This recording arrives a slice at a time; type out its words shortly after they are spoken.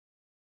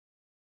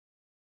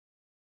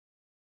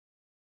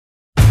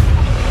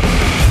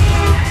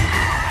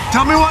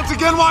Tell me once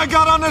again why I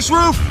got on this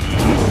roof.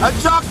 I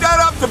chalked that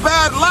up to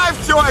bad life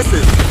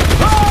choices.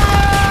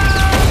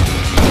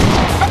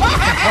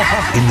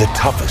 In the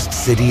toughest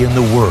city in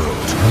the world,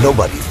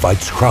 nobody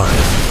fights crime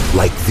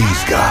like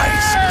these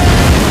guys.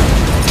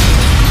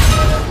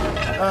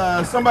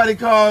 Somebody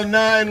call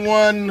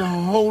 911.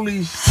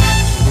 Holy sh...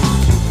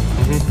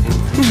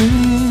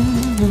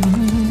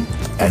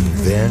 And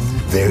then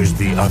there's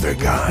the other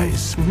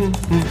guys.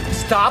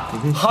 Stop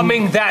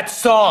humming that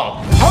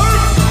song.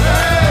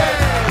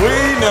 We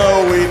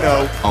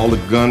know. All the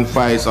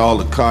gunfights, all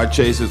the car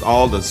chases,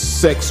 all the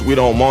sex we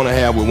don't want to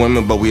have with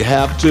women, but we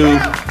have to,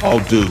 all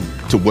due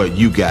to what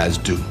you guys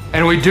do.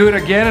 And we do it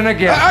again and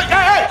again.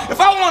 Hey!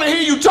 If I want to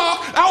hear you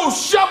talk, I will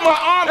shove my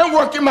arm and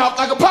work your mouth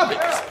like a puppet.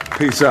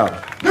 Peace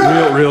out.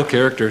 Real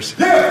characters.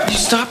 You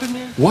stop it,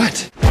 man?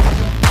 What?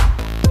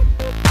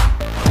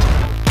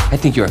 I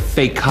think you're a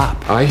fake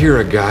cop. I hear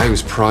a guy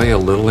who's probably a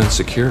little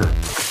insecure.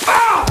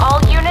 All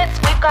units,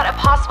 we've got a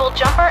possible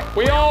jumper.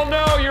 We all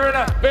know you're in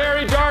a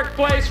very dark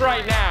place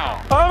right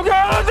now. I'm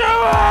gonna do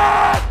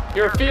it!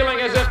 You're feeling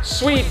as if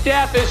sweet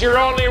death is your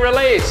only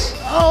release.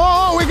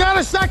 Oh, we got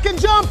a second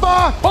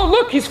jumper. Oh,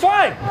 look, he's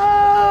flying.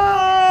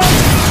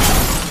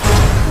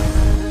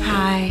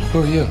 Hi.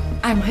 Who are you?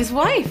 I'm his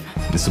wife.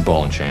 This is a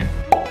ball and chain.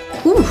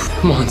 Oof.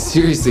 Come on,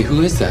 seriously,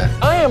 who is that?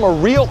 I am a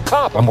real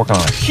cop. I'm working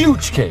on a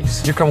huge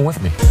case. You're coming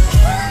with me.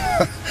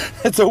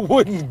 It's a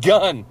wooden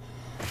gun.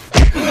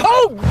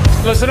 Oh!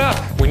 Listen up.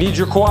 We need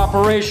your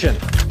cooperation.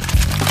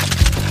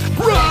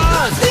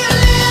 Run!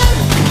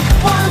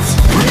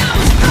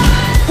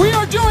 We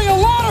are doing a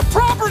lot of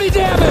property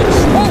damage.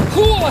 Oh,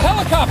 cool, a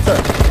helicopter.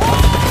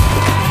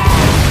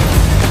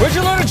 Where'd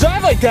you learn to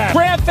drive like that?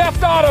 Grand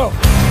Theft Auto.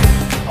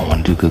 I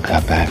want to do good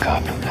cop, bad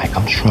cop. I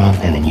come strong,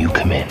 and then you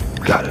come in.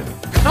 Got it.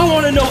 I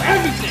want to know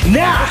everything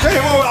now. Okay,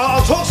 well,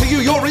 I'll talk to you.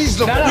 You're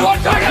reasonable. You want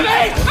to talk to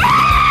me?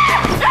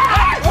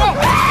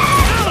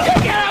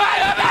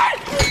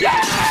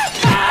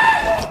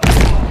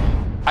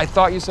 I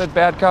thought you said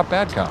bad cop,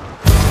 bad cop.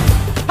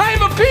 I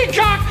am a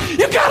peacock!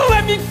 You gotta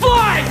let me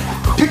fly!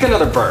 Pick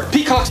another bird.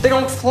 Peacocks, they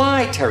don't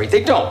fly, Terry.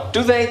 They don't,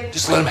 do they?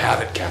 Just let him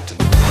have it, Captain.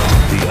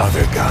 The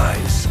other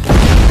guys.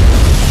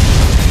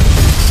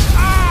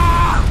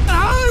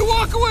 How do they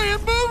walk away in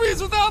movies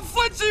without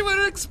flinching when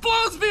it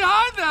explodes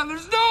behind them?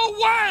 There's no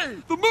way!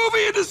 The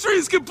movie industry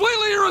is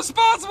completely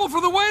irresponsible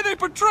for the way they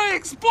portray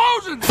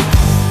explosions!